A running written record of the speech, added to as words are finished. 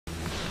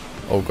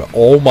Oh god.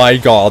 Oh my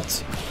god.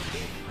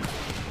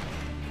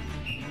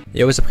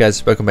 Yo, what's up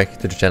guys? Welcome back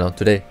to the channel.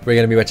 Today we're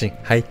gonna be watching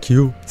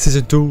HAIKYUU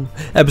Season 2,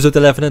 Episode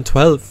 11 and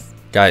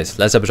 12. Guys,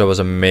 last episode was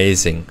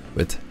amazing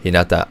with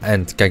Hinata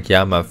and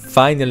Kageyama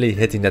finally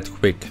hitting that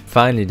quick.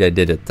 Finally they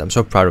did it. I'm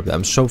so proud of them.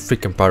 I'm so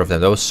freaking proud of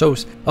them. That was so...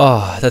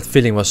 Oh, that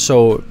feeling was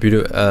so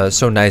beautiful,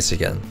 so nice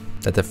again.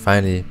 That they're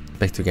finally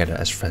back together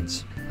as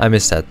friends. I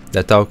miss that.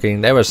 They're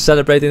talking, they were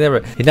celebrating,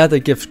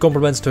 Hinata gives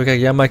compliments to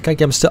Kageyama.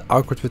 Kageyama's still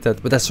awkward with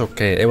that, but that's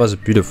okay. It was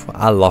beautiful.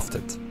 I loved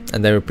it.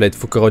 And then we played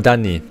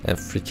Fukurodani and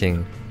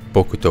freaking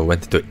Bokuto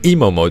went into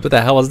emo mode. What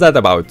the hell was that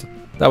about?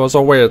 That was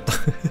so weird.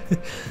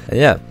 And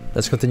yeah,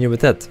 let's continue with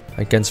that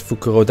against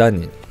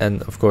Fukurodani.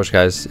 And of course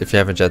guys, if you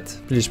haven't yet,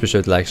 please be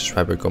sure to like,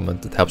 subscribe and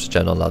comment. It helps the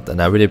channel a lot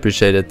and I really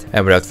appreciate it.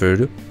 And without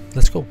further ado,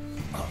 let's go.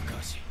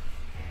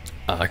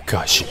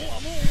 Akashi.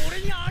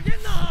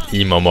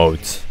 Emo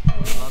mode.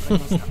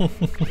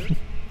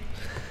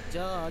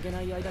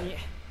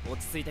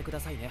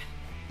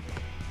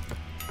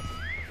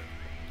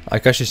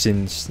 Akashi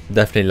seems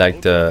definitely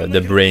like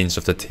the brains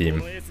of the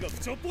team.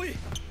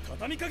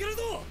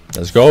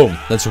 Let's go.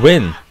 Let's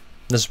win.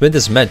 Let's win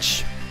this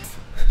match.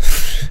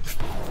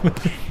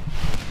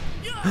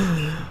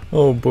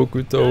 Oh,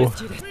 Bokuto.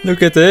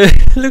 Look at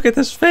it. Look at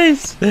his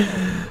face.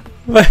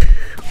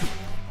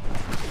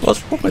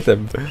 What's wrong with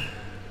him?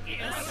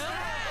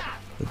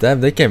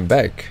 Damn, they came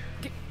back.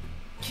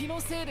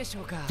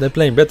 They're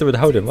playing better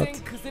without him,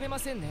 what?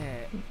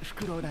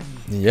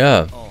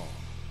 Yeah.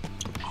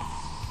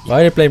 Why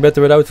are they playing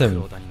better without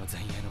him?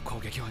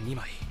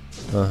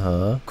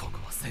 Uh-huh.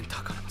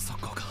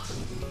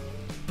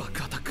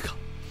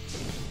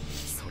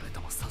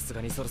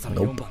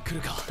 Nope.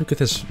 Look at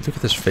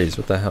his face,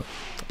 what the hell?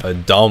 A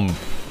dump.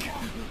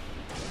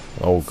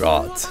 Oh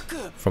god.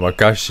 From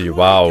Akashi,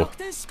 wow.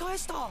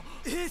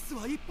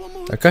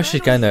 Akashi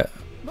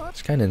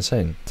it's kinda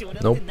insane.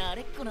 Nope.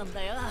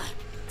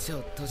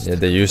 Yeah,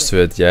 they're used to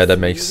it. Yeah, that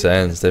makes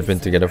sense. They've been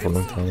together for a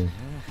long time.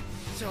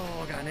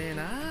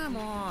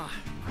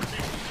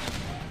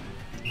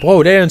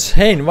 Bro, they're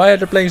insane. Why are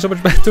they playing so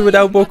much better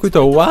without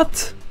Bokuto?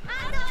 What?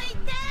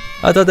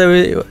 I thought they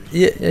were...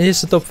 Yeah,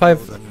 he's the top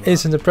 5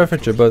 ace in the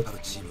prefecture, but...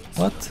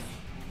 What?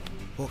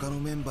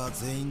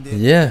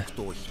 Yeah.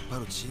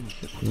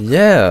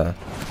 Yeah.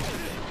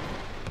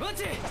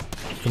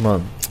 Come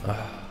on.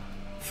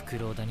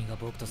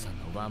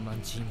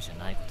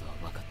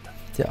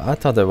 Yeah, I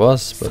thought it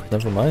was, but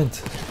never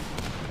mind.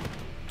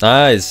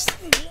 Nice.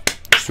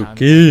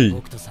 Suki.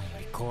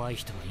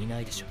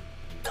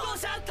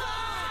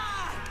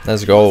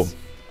 Let's go.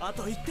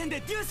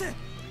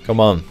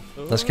 Come on.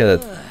 Let's get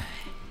it.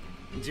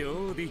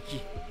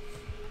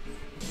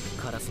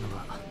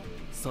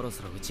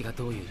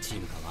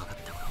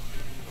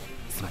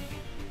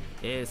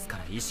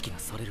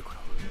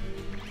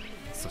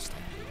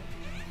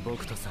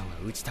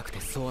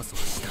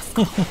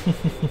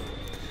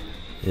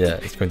 Yeah,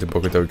 it's going to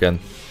Bokuto again.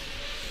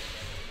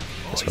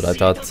 That's what I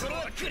thought.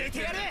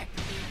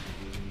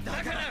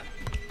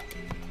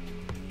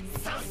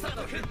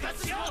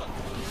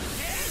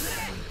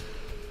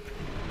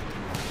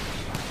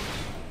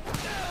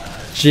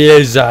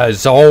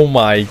 Jesus, oh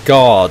my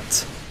god.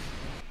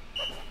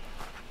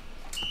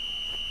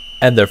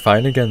 And they're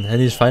fine again,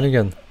 and he's fine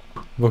again.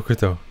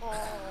 Bokuto.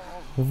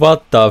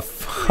 What the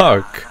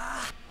fuck?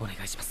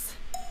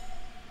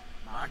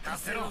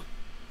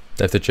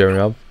 They have to cheer him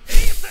up.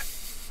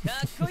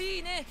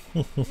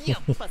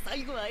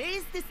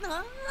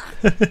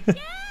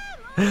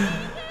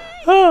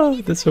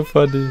 Oh, that's so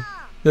funny.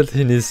 That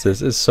he needs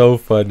this. It's so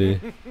funny.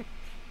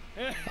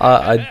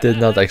 I did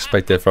not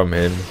expect it from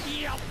him.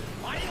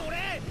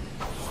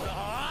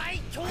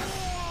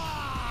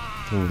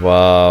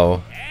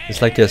 Wow.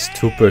 It's like he has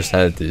 2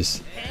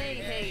 personalities.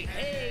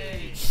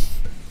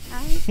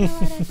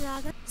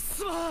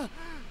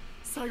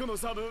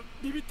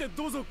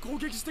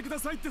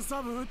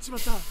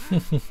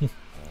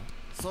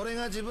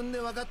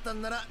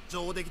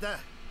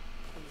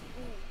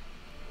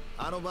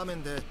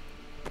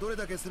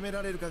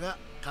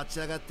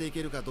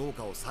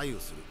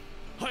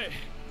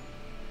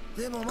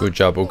 Good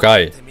job,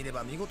 Ukai.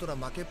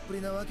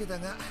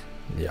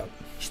 Yeah.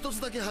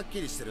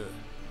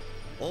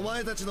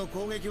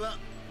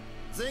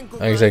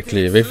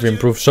 Exactly, we've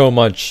improved so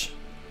much.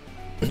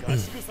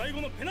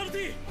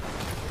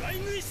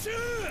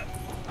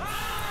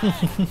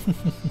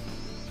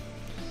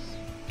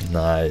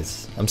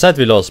 Nice. I'm sad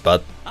we lost,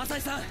 but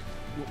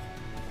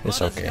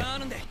it's okay.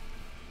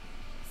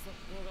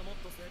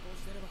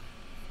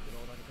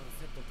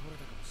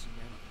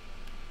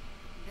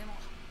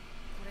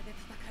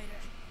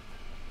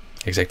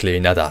 Exactly,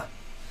 nada.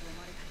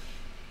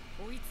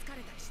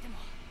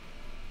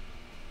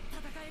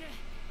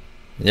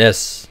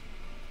 Yes.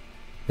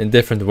 In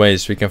different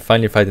ways. We can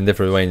finally fight in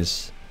different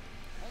ways.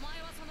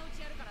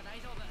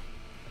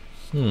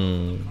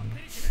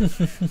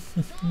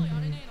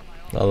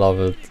 I love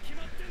it.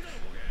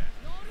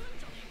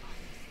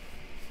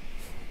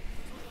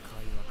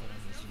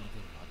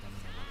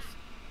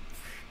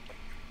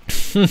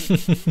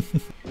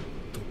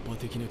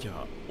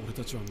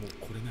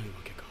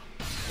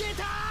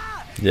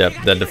 Yep,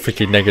 then the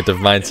freaking negative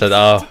mindset.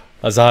 Oh,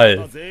 Azai,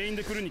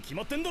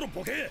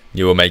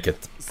 you will make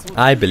it.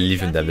 I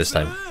believe in them this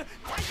time.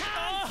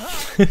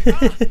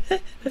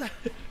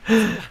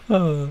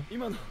 Oh.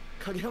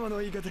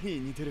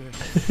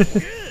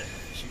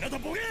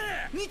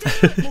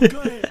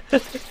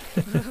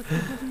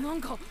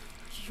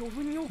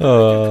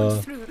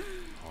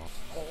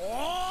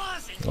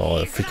 Oh,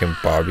 the freaking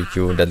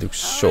barbecue, that looks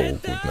so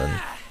good,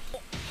 man.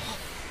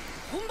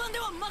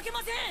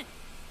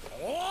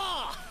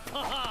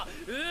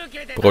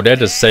 Bro, they're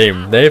the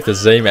same. They have the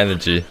same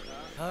energy.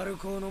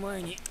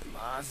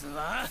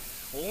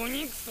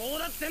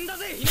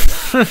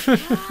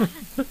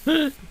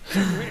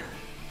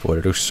 Boy,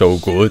 it looks so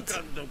good.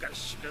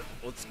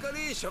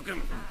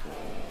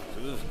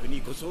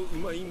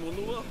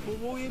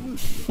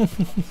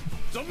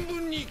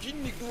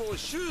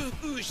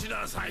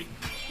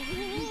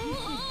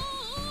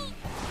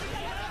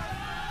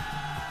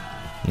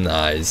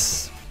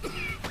 Nice.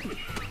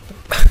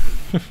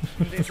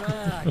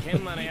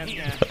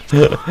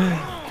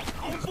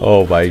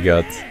 Oh my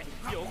god.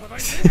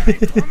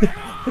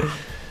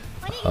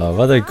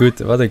 What a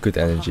good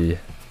energy.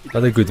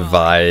 What a good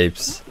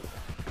vibes.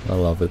 I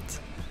love it.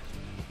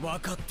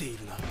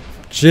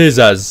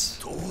 Jesus.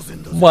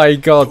 My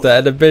god, the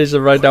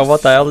animation right now,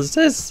 what the hell is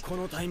this?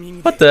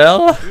 What the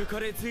hell?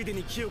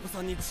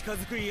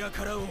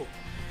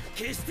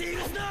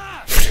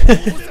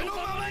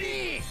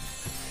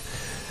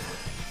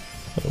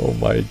 Oh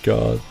my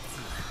god.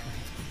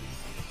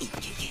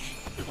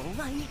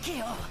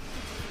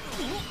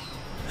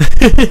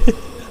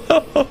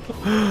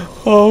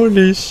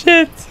 Holy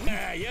shit.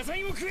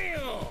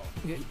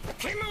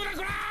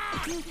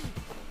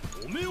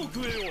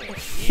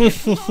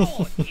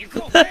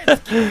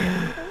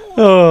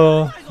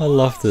 Oh, I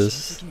love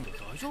this.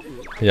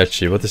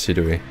 Yachi, what is he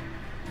doing?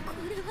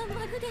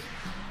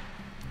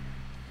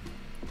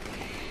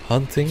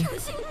 Hunting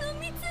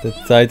the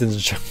Titan's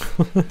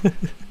jungle.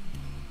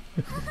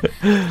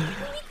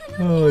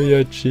 Oh,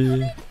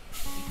 Yachi.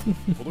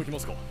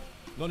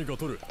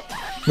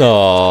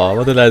 Oh,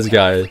 what a nice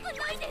guy.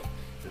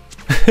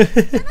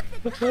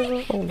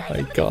 Oh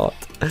my god.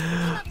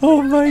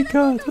 Oh my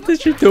god, what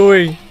is she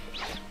doing?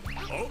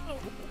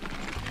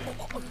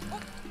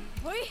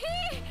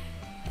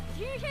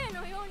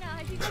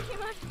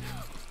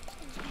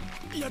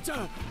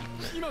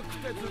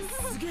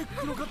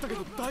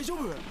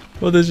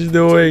 What is she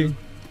doing?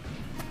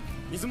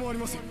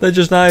 They're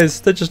just nice.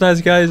 They're just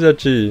nice guys,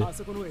 Yachi.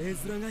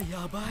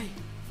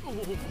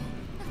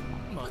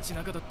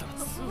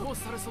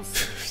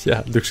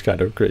 Yeah, looks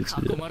kind of crazy.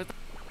 Yeah.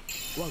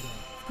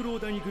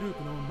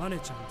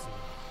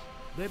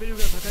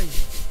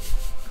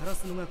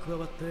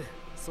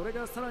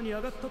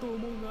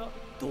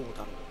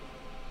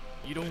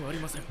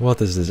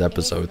 What is this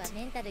episode?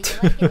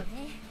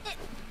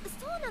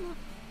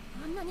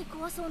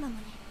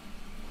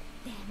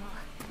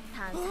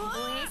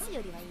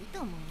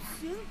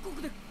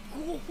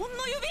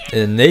 In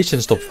the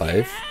nation's top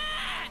 5,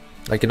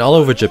 like in all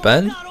over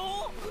Japan,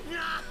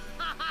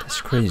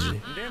 that's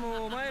crazy.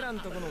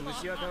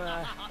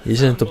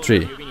 He's in the top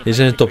 3. He's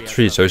in the top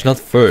 3, so he's not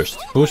first.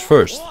 Who's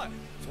first?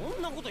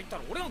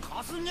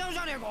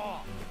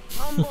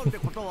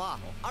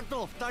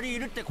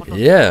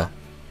 Yeah.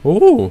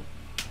 Ooh.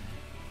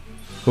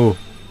 Ooh.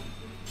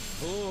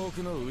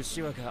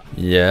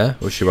 Yeah,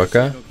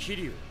 Ushiwaka.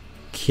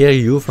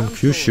 Kiryu from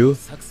Kyushu.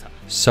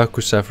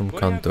 Sakusa from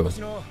Kanto.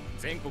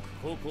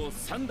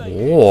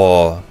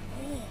 Oh,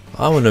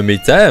 I wanna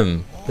meet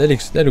them. They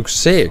look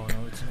sick.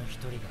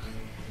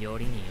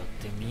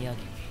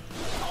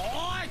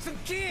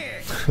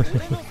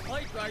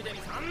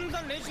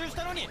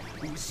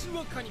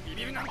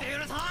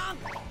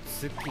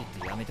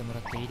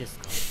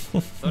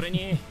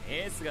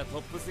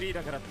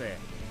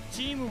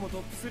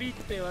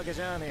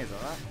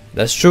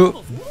 That's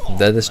true.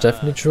 That is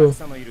definitely true.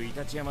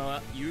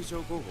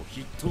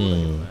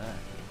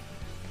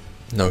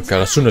 No,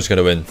 Karasuno's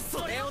gonna win.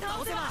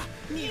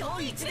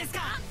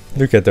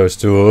 Look at those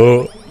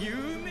two.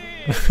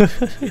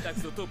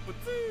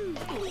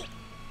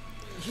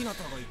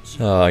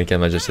 Oh, I can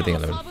imagine sitting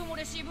alone.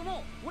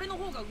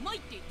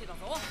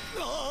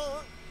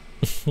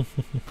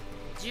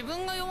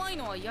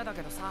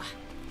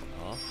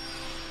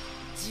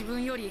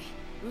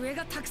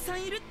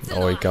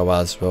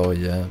 Oikawa as well,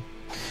 yeah.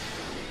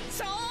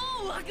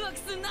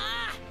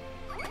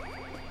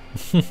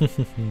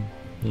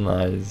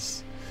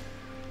 Nice.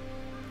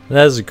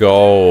 Let's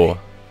go.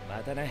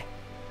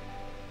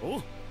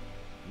 Oh,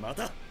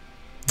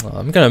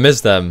 I'm gonna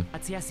miss them.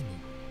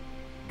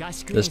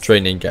 This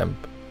training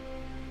camp.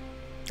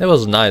 That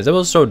was nice. That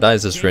was so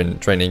nice, this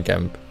training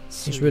camp.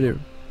 It's really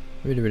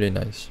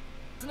nice.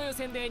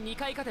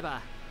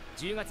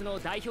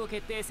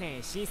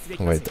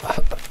 Oh, wait,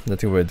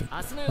 nothing weird.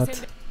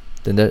 What?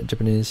 The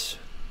Japanese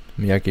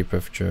Miyagi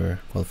Prefecture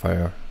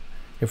qualifier.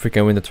 If we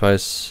can win it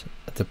twice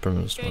at the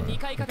premise.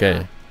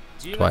 Okay.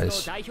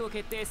 twice.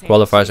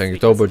 Qualifiers in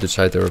October,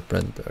 decide their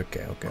brand.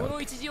 Okay.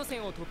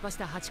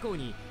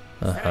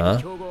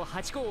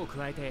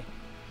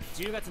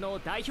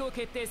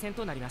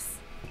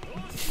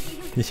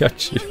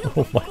 Yachi,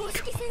 oh my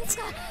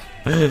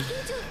god.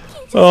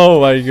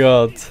 Oh my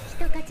god.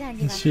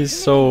 She's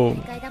so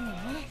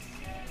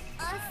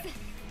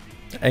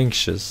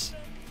anxious.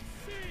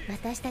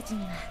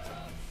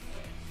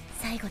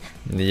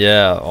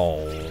 Yeah,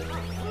 oh.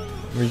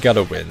 We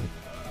gotta win.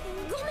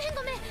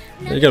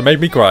 You're gonna make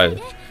me cry.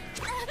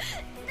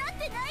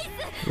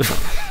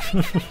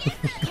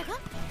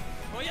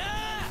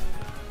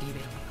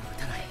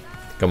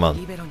 Come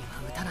on.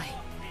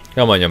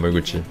 Come on,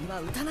 Yamaguchi.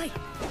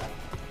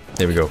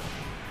 Here we go.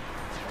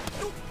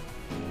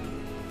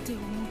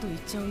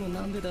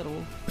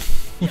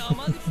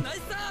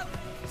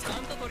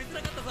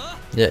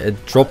 Yeah,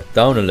 it dropped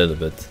down a little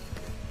bit.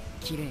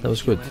 That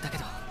was good.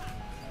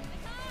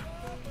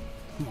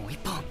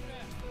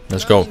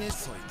 Let's go.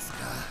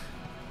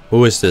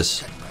 Who is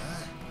this?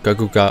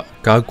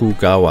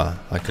 Kagugawa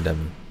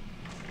Academy.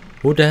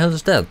 Who the hell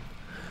is that?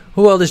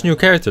 Who are these new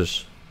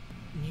characters?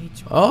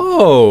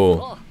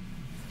 Oh!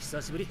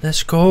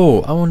 Let's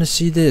go. I want to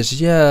see this.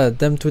 Yeah,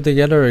 them two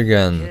together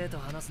again.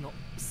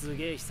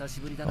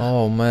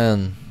 Oh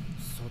man.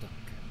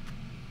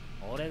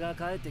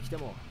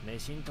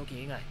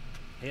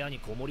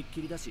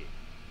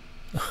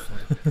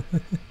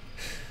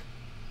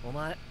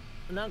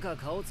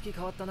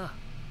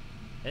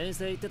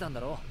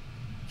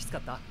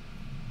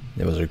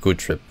 It was a good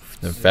trip.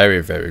 A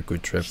very, very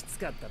good trip.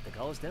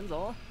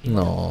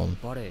 No.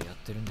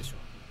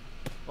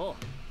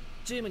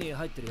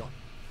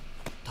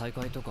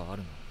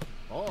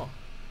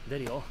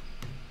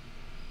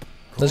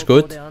 That's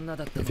good,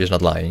 if he's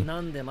not lying.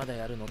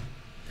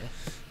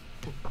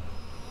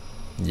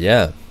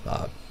 Yeah,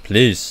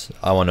 please,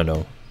 I wanna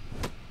know.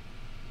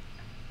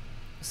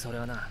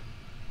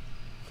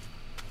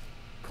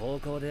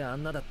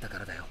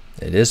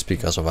 It is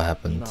because of what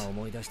happened.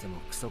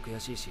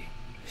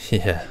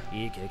 Yeah.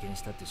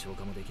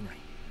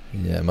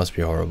 Yeah, it must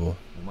be horrible.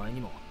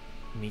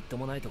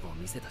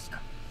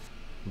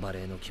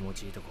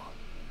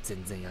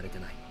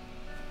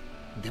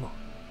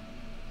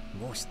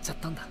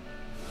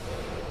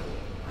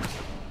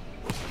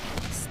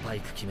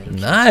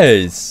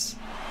 Nice!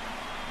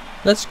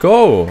 Let's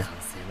go!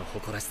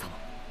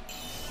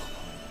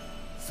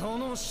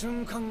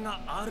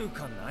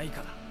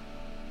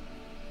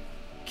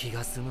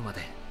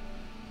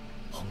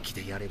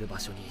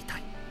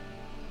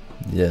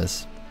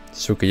 Yes.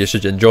 Suki, you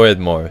should enjoy it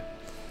more.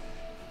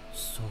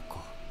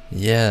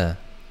 Yeah.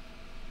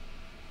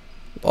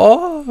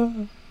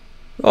 Oh!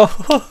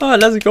 Oh,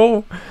 let's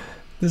go!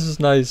 This is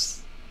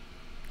nice.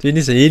 He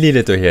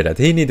needed to hear that.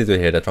 He needed to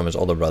hear that from his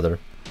older brother.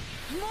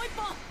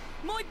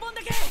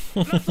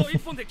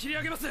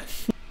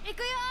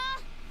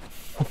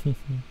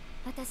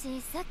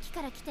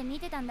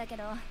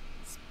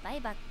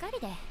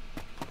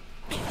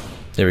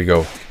 Here we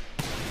go.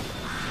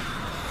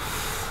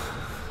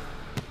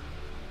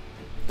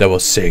 That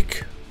was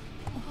sick.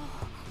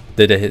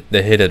 They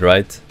hit it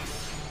right?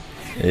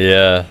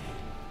 Yeah.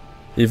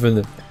 Even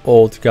the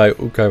old guy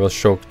Ukai was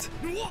shocked.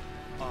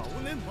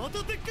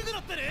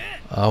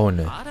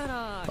 Aone.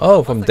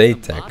 Oh, from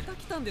Daytech.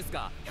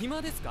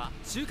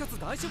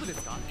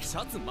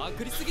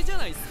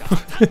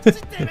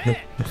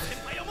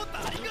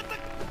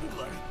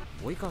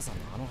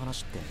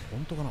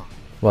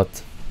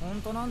 What?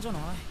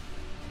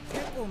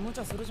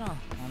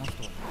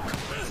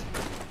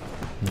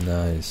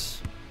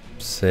 Nice.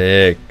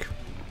 Sick.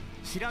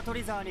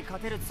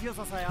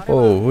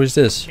 Oh, who is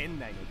this?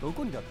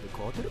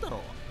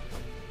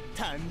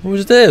 Who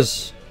is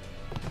this?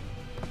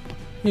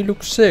 He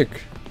looks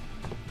sick.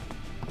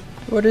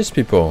 Who are these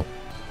people?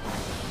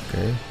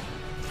 Okay.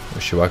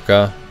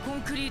 Ushiwaka.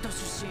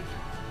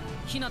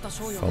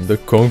 From the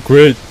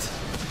concrete.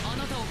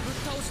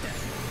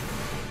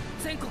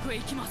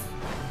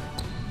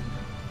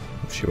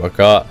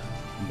 Ushiwaka.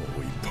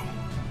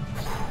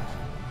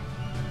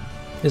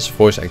 His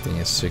voice acting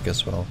is sick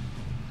as well.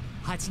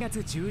 It's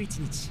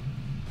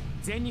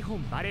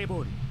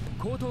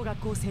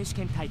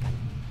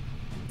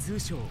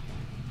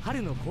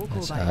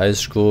a high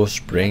school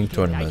spring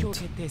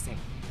tournament.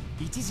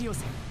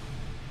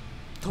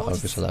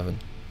 August 11.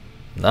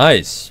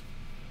 Nice!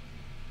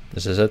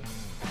 This is it.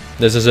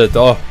 This is it.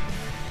 Oh,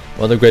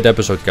 what a great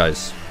episode,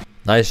 guys.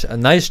 A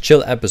nice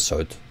chill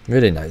episode.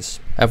 Really nice.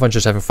 Everyone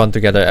just having fun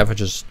together. Everyone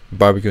just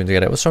barbecuing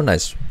together. It was so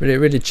nice.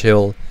 Really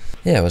chill.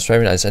 Yeah, it was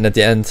very nice. And at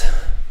the end,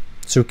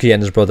 Tsuki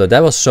and his brother.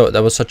 That was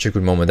such a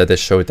good moment that they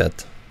showed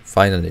that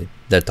finally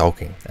they're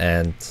talking.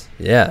 And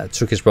yeah,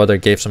 Tsuki's brother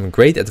gave some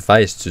great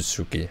advice to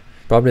Tsuki.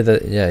 Probably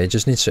that, yeah, he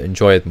just needs to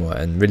enjoy it more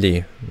and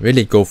really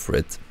go for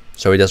it,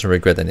 so he doesn't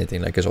regret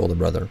anything like his older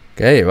brother.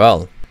 Okay,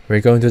 well, we're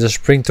going to the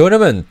spring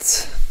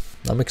tournament.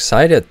 I'm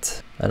excited,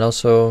 and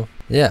also,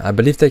 yeah, I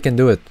believe they can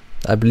do it.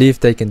 I believe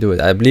they can do it.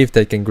 I believe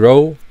they can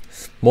grow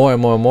more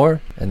and more and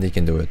more, and they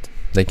can do it.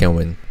 They can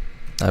win.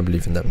 I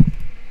believe in them.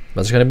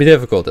 But it's gonna be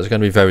difficult. It's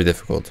gonna be very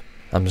difficult.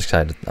 I'm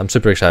excited. I'm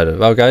super excited.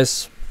 Well,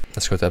 guys,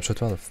 let's go to episode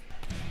 12.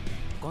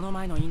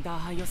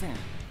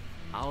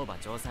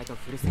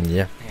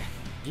 Yeah.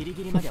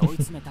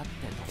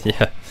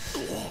 Yeah.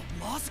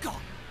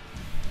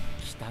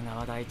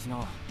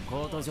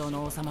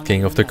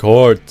 King of the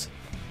court.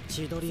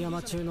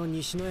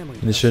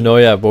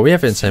 Nishinoya, but we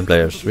have insane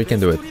players. We can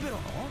do it.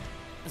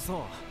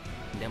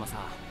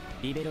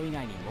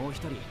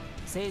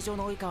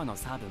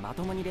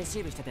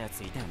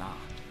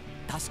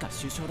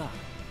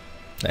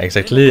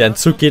 Exactly, and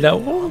Tsuki now.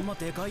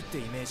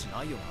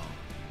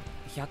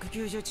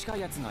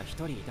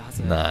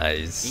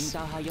 Nice.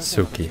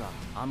 Tsuki.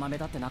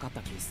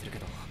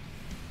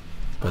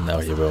 But now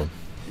he will.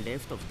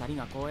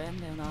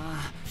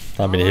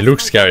 I mean, he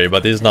looks scary,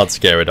 but he's not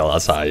scary at all,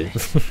 Asahi.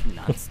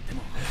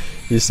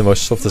 He's the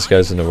most softest guy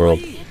in the world.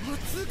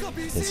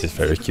 This is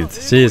very cute.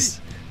 Jeez.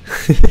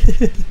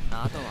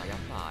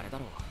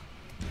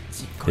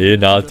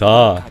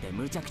 Hinata,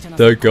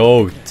 the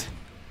goat.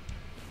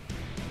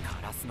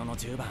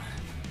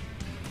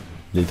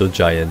 Little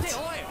giant.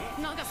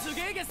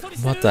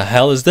 What the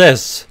hell is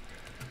this?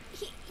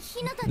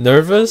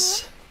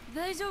 Nervous?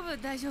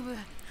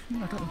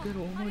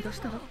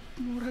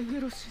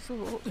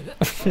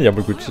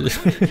 Yamaguchi.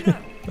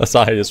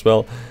 Asahi as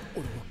well.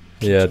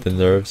 Yeah, the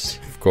nerves,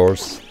 of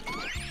course.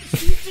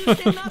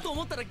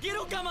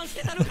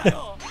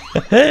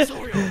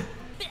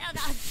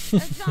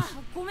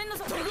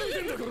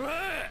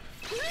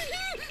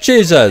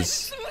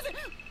 Jesus!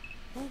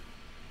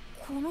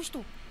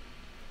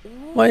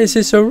 Why is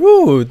he so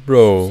rude,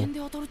 bro?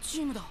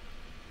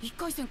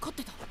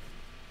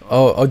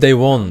 Oh, they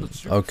won.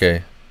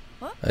 Okay.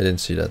 I didn't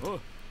see that.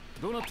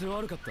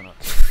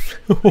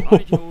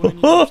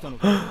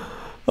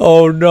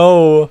 Oh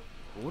no!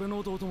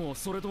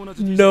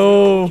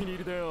 No!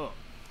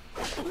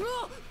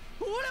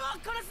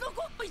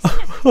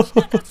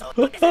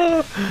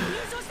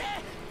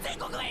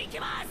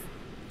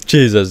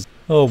 Jesus!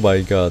 Oh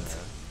my god!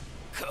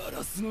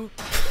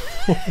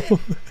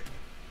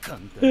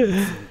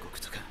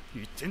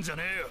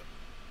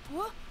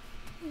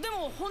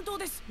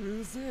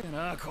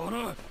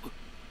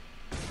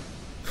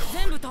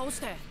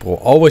 Bro,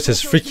 always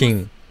his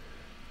freaking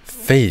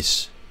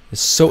face is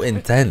so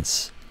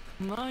intense.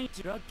 That's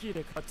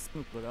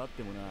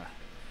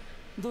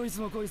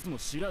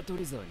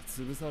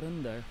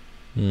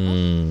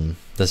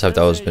how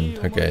that was been.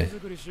 Okay.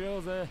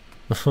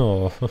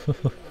 Oh.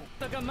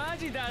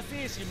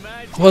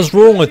 What's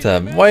wrong with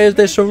them? Why are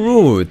they so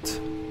rude?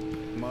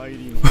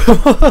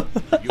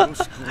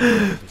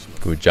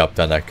 Good job,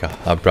 Tanaka.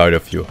 I'm proud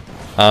of you.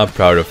 I'm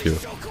proud of you.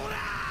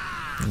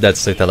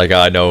 That's the Tanaka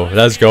I know.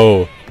 Let's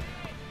go.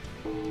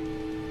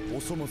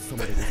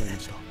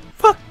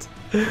 What?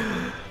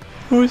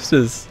 Who is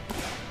this?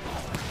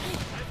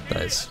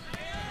 Nice.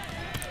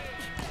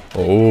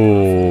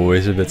 Oh,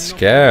 he's a bit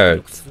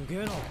scared.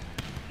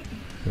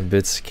 A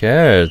bit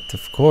scared,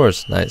 of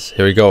course. Nice.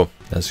 Here we go.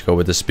 Let's go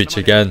with the speech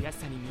again.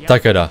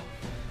 Takeda.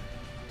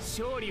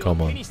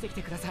 Come on.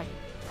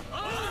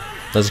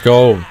 Let's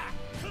go.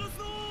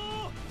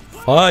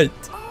 Fight.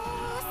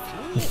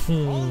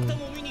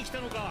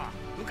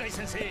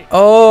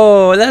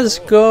 Oh, let's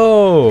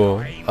go.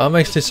 I'm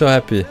actually so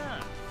happy.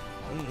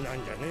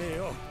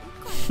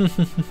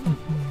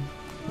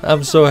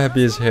 I'm so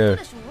happy he's here.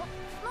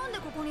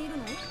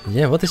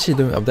 Yeah, what is he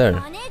doing up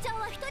there?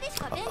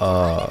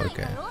 Oh,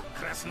 okay.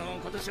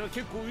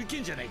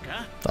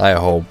 I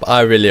hope.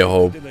 I really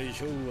hope.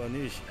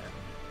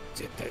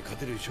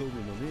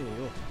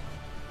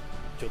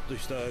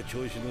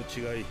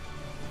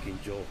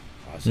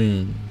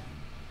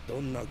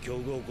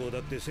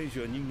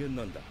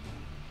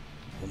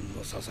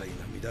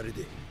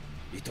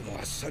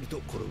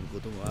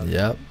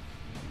 Yep.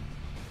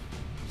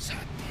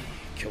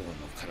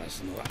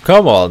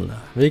 Come on,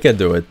 we can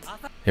do it.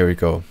 Here we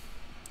go.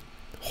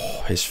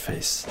 Oh, his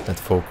face, that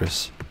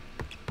focus.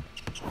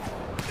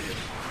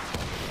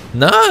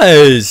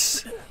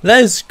 Nice!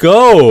 Let's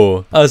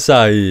go,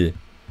 Asahi.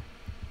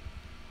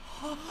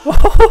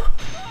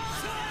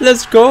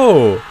 Let's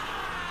go.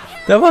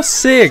 That was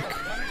sick.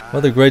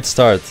 What a great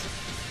start.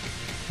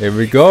 Here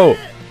we go.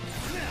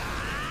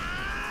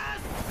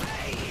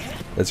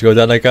 Let's go,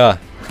 Tanaka.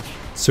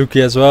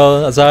 Tsuki as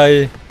well,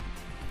 Asahi.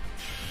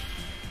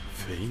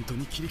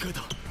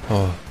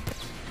 Oh.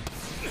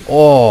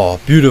 Oh,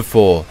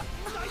 beautiful.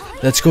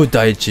 Let's go,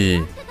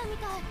 Daichi.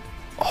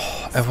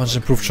 Oh, everyone's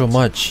improved so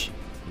much.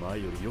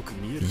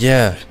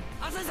 Yeah.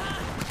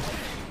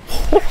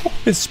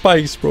 His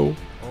spikes, bro.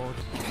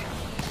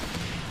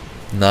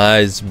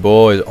 Nice,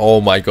 boys.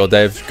 Oh my god,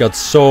 they've got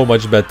so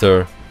much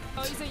better.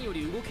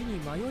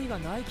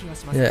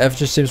 Yeah, F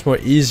just seems more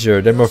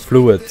easier. They're more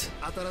fluid.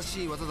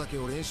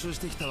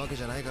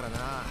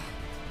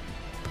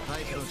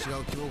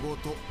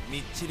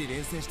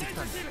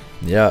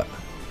 Yeah.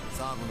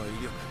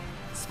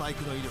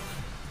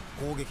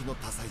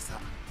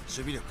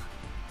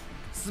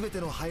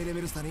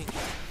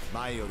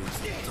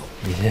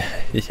 Yeah,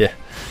 yeah.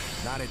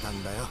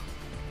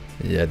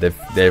 Yeah,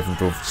 they've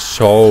improved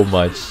so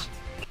much.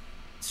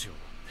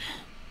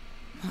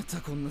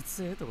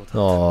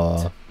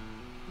 Oh.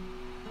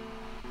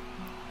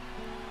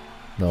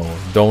 No,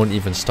 don't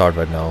even start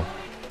right now.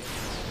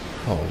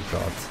 Oh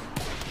god.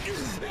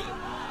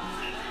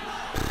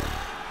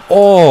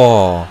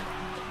 Oh!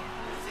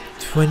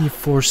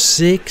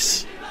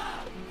 24-6?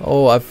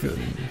 Oh, I feel...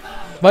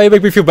 Why you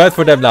make me feel bad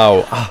for them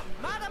now? Ah.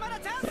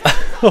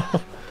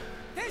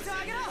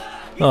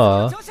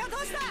 Aww.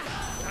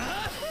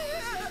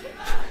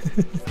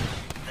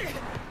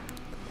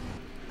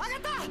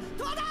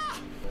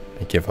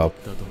 He gave up.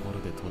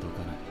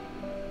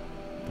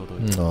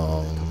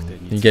 No,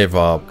 he gave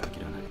up.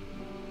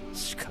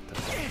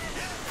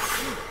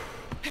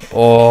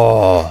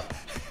 Oh.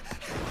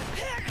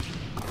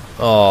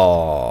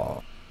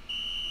 Oh.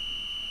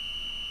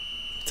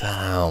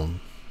 Damn.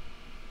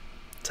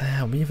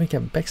 Damn, we even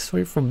get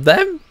backstory from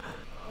them?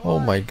 Oh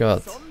my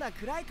god.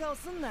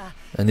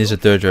 And he's a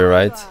third year,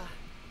 right?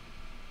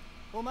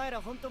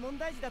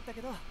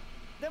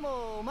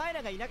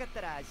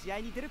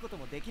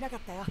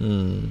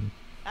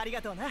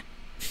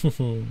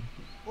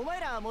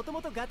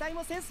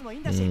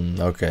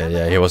 Okay,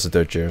 yeah, he was the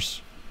third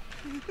years.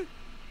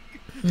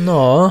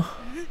 No.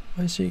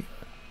 Why is he?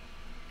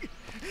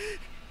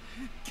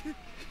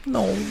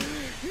 No.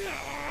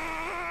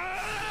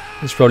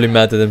 He's probably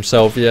mad at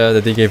himself, yeah,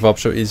 that he gave up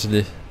so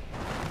easily.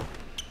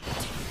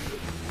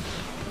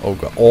 Oh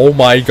god. Oh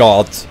my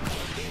god.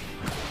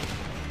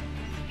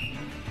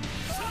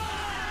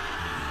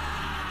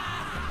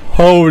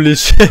 Holy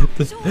shit.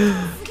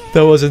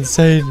 That was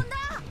insane.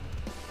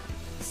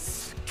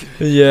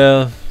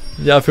 Yeah.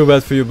 Yeah, I feel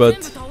bad for you,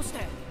 but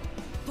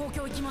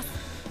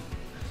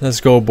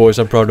let's go, boys.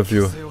 I'm proud of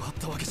you.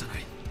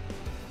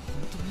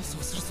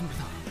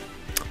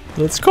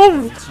 Let's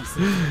go.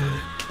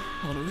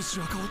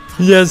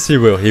 Yes, he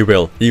will. He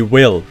will. He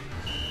will.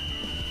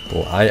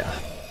 Oh,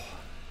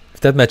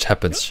 if that match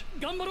happens,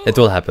 it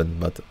will happen.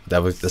 But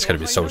that's gonna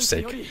be so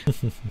sick.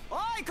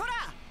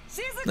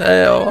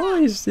 Hey,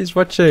 oh, he's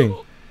watching.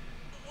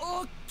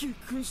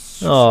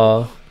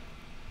 Oh.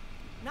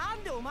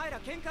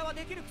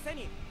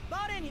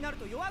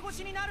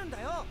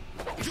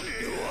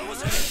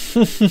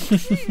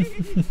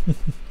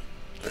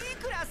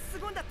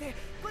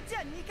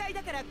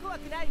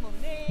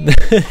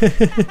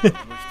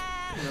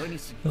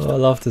 Oh, I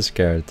love this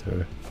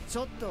character.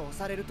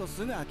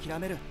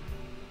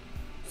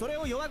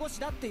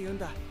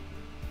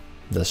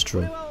 That's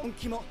true.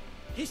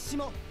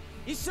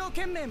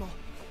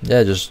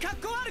 Yeah, just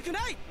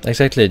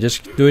exactly.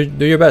 Just do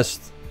your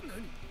best.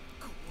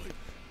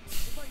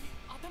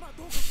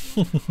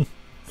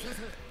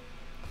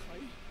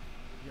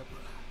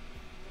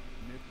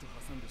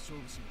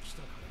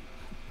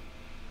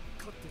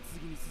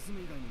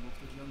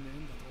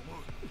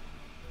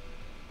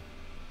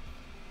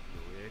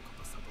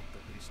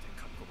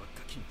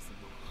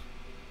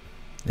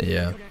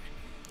 Yeah,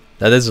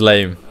 that is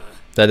lame.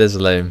 That is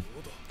lame.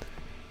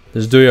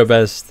 Just do your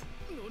best.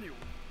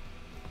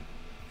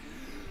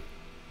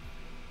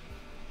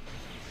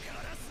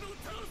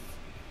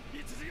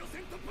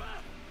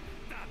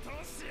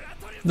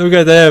 Look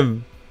at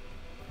them.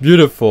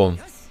 Beautiful.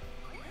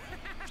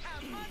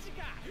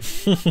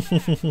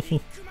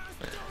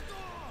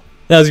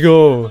 Let's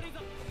go.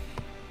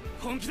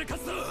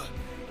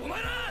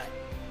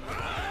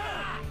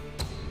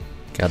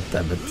 God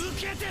damn it.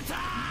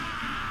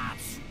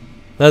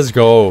 Let's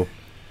go.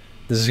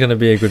 This is gonna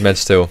be a good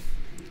match too.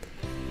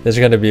 This is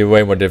gonna be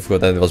way more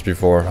difficult than it was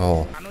before.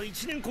 Oh.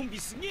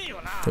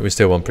 We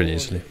still won pretty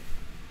easily.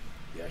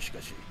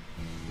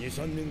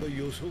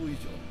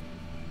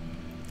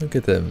 Look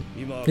at him.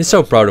 He's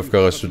so proud of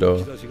Karasu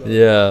though.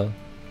 Yeah.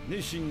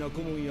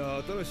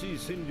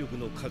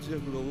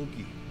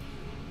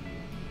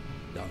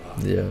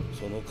 Yeah.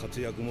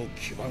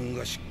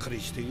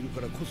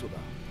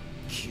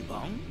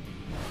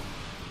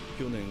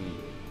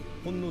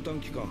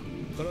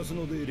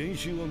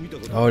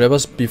 Oh, that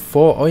was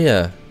before. Oh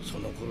yeah.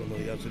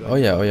 Oh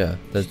yeah. Oh yeah.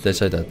 They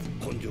said that.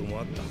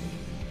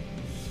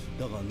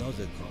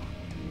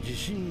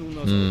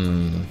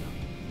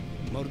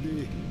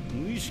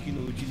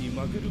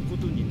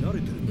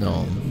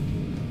 No.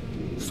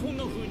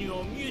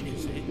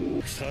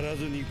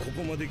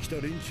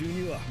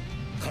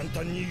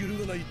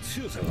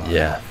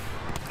 Yeah,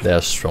 they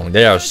are strong.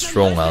 They are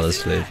strong,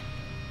 honestly.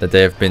 That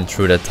they have been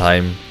through that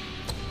time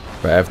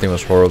where everything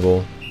was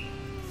horrible.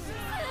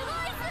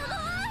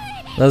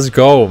 Let's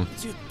go.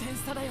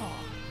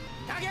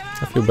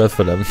 I feel bad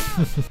for them.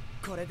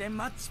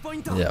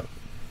 Yeah,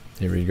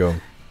 here we go.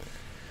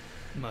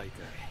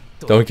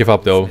 Don't give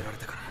up though.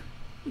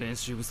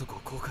 Let's see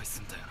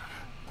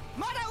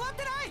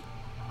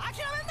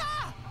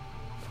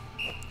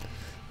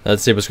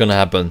what's gonna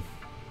happen.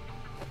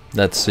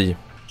 Let's see.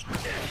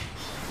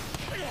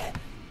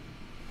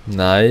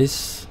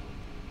 Nice.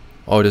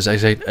 Oh, it's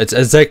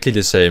exactly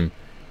the same.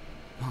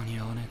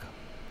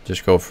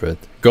 Just go for it.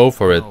 Go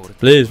for it.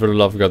 Please, for the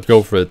love of God,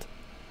 go for it.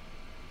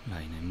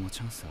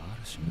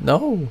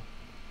 No.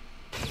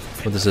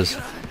 What is this?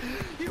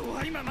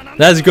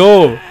 Let's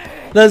go.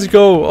 Let's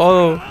go.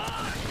 Oh.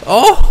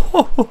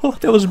 Oh,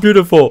 that was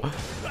beautiful.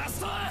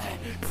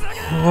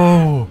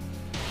 Oh,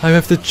 I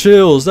have the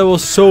chills. That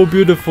was so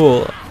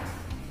beautiful.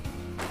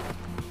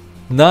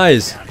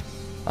 Nice.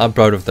 I'm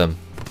proud of them.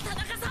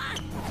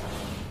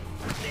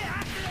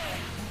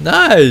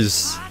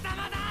 Nice.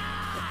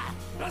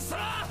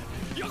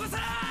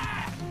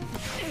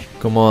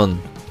 Come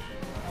on.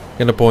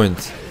 Get a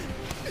point.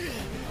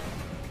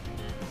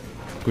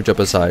 Good job,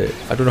 Asai.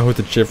 I don't know who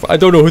to cheer for. I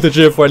don't know who to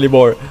cheer for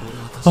anymore.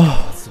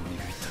 Oh.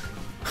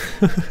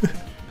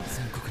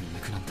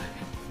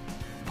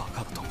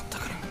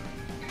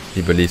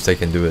 He believes I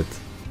can do it.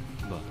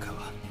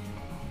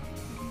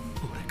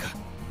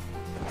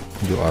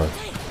 You are.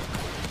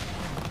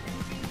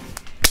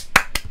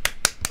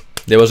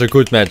 It was a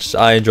good match.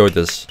 I enjoyed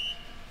this.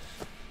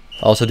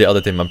 Also the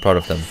other team, I'm proud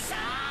of them.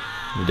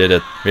 We did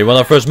it. We won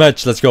our first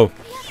match. Let's go.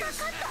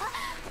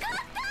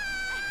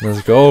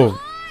 Let's go.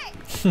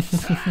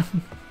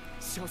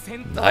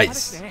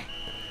 Nice.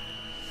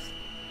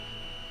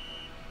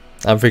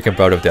 I'm freaking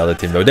proud of the other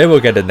team though. They will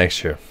get it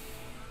next year.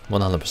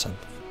 100%.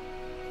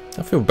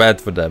 I feel bad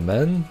for them,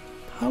 man.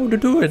 How do they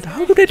do it?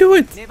 How do they do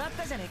it?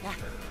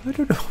 I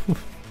don't know.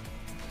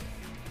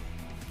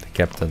 The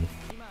captain.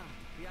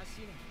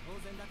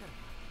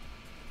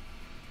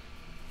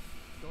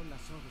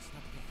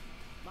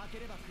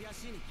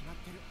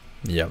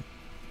 Yeah.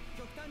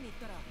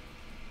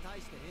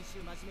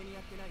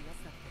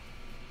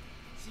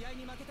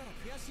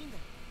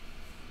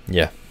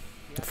 Yeah,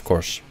 of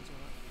course.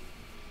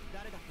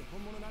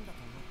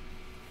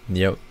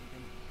 Yep.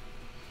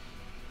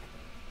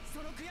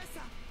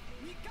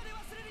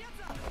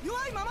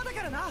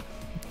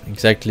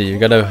 Exactly. You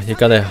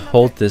gotta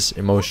hold this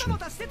emotion.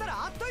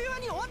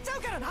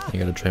 You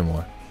gotta train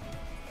more.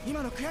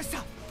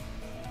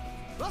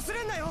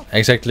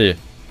 Exactly.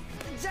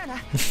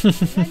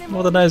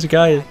 What a nice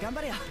guy.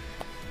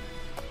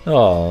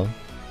 Oh.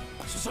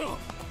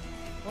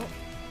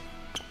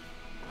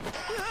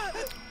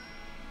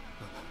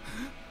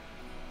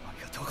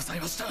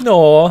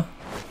 No.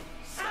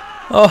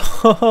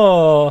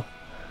 Oh,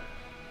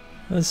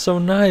 that's so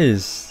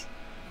nice.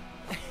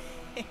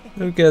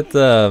 Look at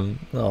them.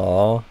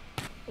 Oh.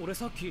 What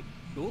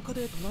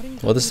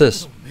is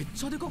this?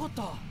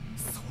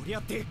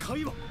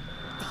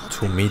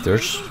 2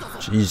 meters?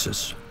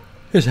 Jesus.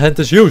 His hand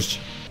is huge.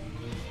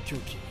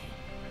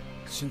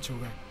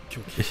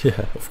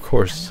 Yeah, of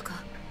course.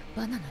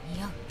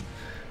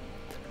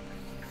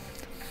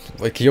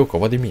 Wait, Kyoko,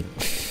 what do you mean?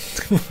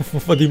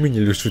 What do you mean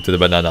you lose to the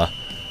banana?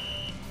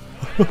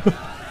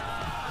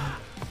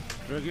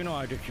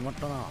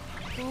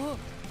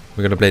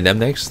 We're gonna play them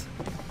next?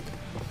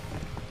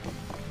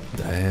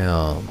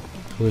 Damn.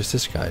 Who is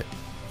this guy?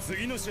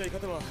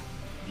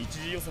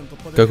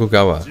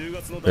 Kakugawa.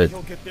 Wait.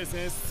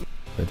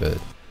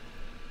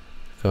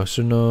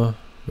 Kasuno.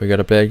 We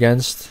gotta play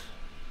against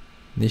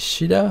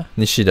Nishida?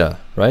 Nishida,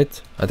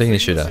 right? I think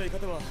Nishida.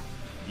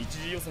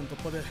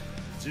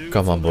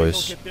 Come on,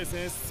 boys.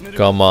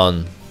 Come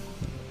on.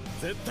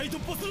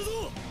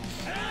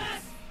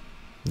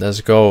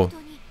 Let's go.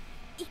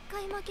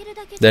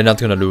 They're not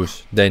gonna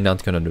lose. They're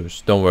not gonna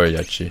lose. Don't worry,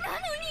 Yachi.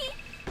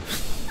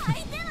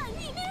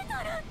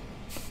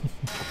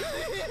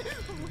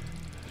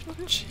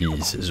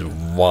 Jesus,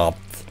 what?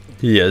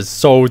 He is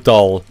so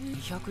tall.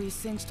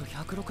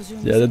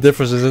 Yeah, the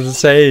difference is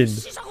insane.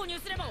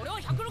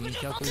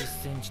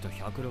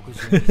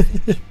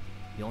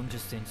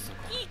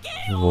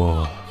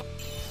 Whoa.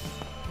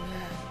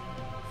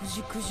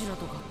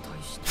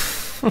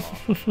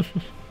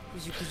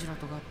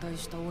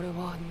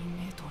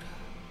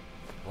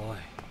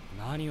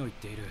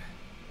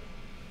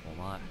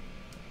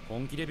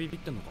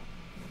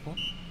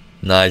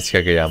 Nice,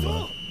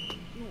 Kageyama.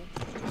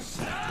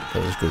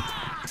 That was good.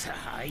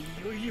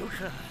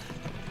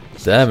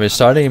 Damn, we're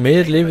starting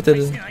immediately with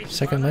the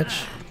second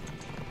match?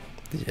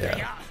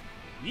 Yeah.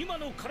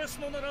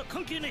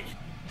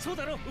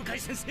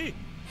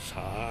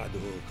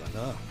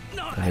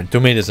 I mean, 2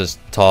 meters is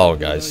tall,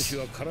 guys.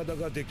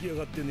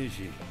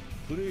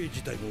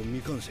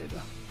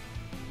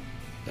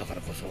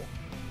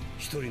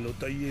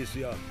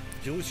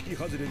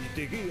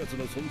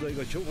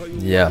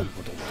 Yeah,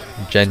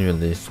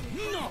 genuinely.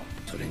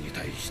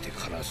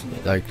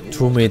 Like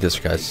 2 meters,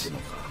 guys.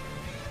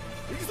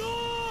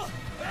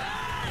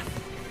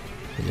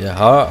 Yeah,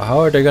 how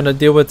are they gonna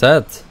deal with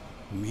that?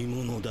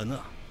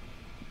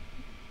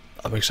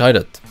 I'm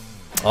excited.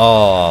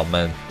 Oh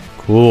man,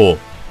 cool.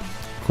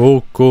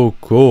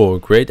 Cool.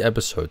 Great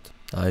episode.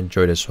 I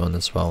enjoyed this one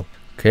as well.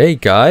 Okay,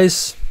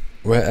 guys,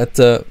 we're at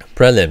the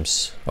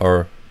prelims,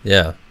 or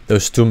yeah,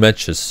 those 2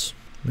 matches.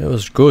 It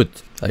was good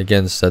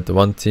against that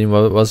one team.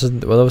 What was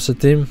it? What was the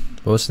team?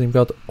 What was the team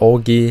called?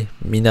 Ogi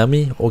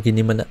Minami.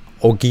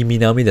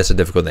 That's a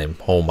difficult name.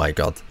 Oh my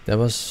god, that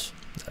was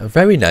a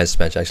very nice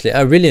match actually.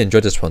 I really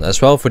enjoyed this one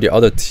as well. For the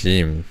other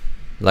team,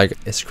 like,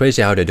 it's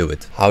crazy how they do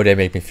it. How they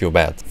make me feel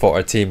bad for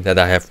a team that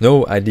I have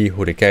no idea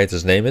who the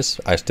character's name is.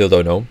 I still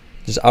don't know.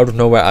 just out of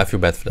nowhere, I feel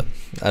bad for them.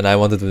 And I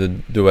wanted to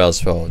do well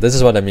as well. This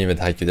is what I mean with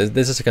HAIKYUU.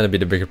 This is gonna be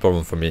the bigger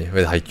problem for me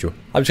with HAIKYUU.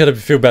 I'm just gonna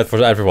feel bad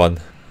for everyone.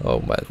 Oh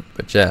man,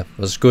 but yeah, it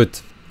was good.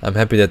 I'm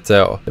happy that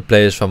the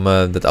players from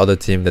that other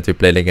team that we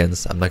played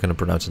against, I'm not gonna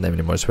pronounce the name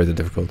anymore, it's way too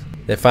difficult.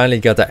 They finally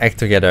got their act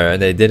together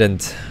and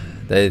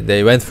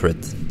they went for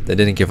it. They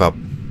didn't give up.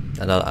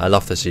 And I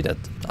love to see that.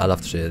 I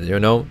love to see it. You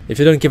know, if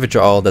you don't give it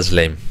your all, that's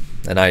lame.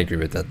 And I agree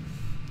with that.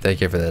 They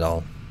gave it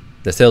all.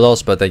 They still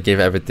lost, but they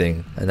gave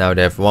everything. And now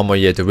they have one more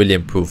year to really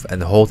improve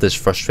and hold this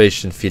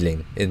frustration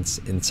feeling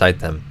inside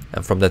them.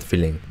 And from that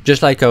feeling,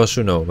 just like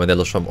Karasuno when they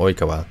lost from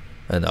Oikawa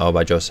and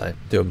Aoba Josai,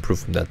 to improve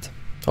from that.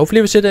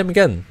 Hopefully we see them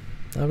again.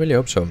 I really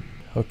hope so.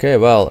 Okay,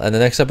 well, and the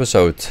next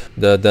episode,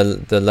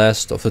 the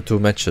last of the 2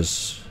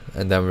 matches,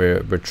 and then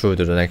we're through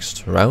to the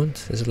next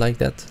round. Is it like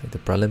that? Like the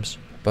prelims?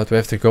 But we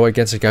have to go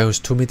against a guy who's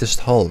 2 meters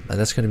tall, and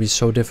that's gonna be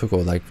so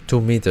difficult. Like 2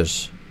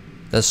 meters,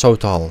 that's so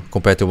tall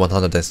compared to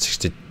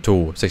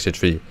 162,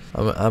 63.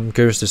 I'm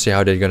curious to see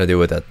how they're gonna deal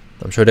with that.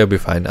 I'm sure they'll be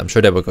fine. I'm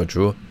sure they will go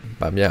through.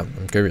 But yeah,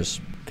 I'm curious.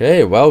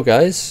 Okay, well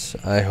guys,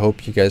 I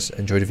hope you guys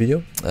enjoyed the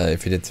video.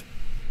 If you did,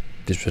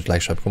 please put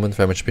like, subscribe, comment,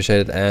 very much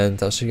appreciated,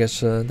 and I'll see you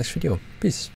guys next video. Peace.